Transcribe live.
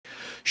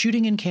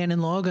Shooting in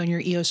Canon Log on your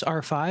EOS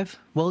R5?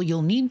 Well,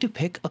 you'll need to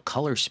pick a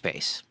color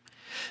space.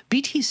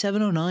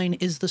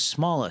 BT709 is the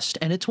smallest,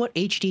 and it's what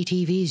HD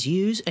TVs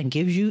use and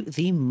gives you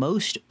the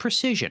most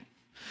precision.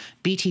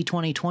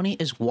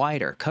 BT2020 is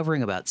wider,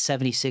 covering about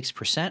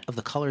 76% of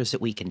the colors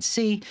that we can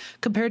see,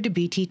 compared to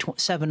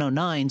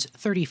BT709's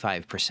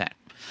 35%.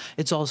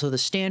 It's also the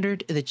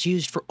standard that's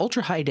used for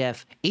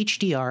ultra-high-def,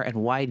 HDR, and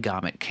wide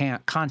gamut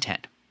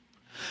content.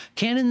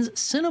 Canon's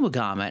Cinema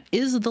Gamut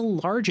is the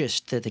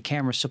largest that the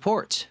camera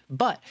supports,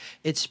 but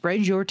it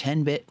spreads your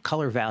 10-bit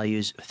color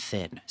values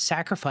thin,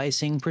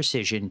 sacrificing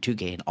precision to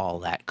gain all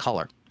that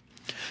color.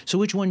 So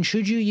which one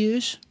should you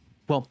use?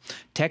 Well,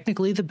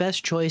 technically the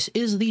best choice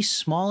is the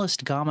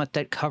smallest gamut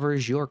that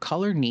covers your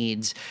color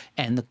needs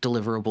and the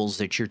deliverables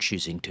that you're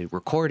choosing to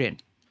record in.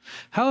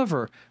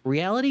 However,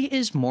 reality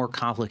is more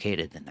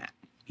complicated than that.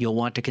 You'll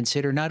want to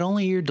consider not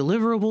only your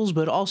deliverables,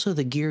 but also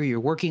the gear you're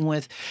working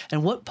with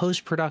and what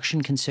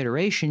post-production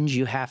considerations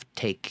you have to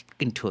take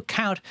into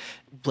account,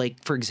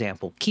 like, for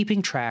example,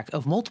 keeping track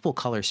of multiple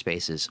color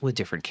spaces with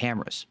different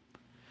cameras.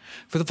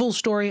 For the full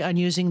story on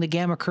using the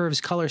gamma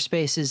curves, color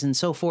spaces, and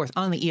so forth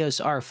on the EOS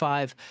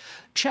R5,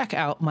 check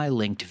out my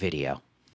linked video.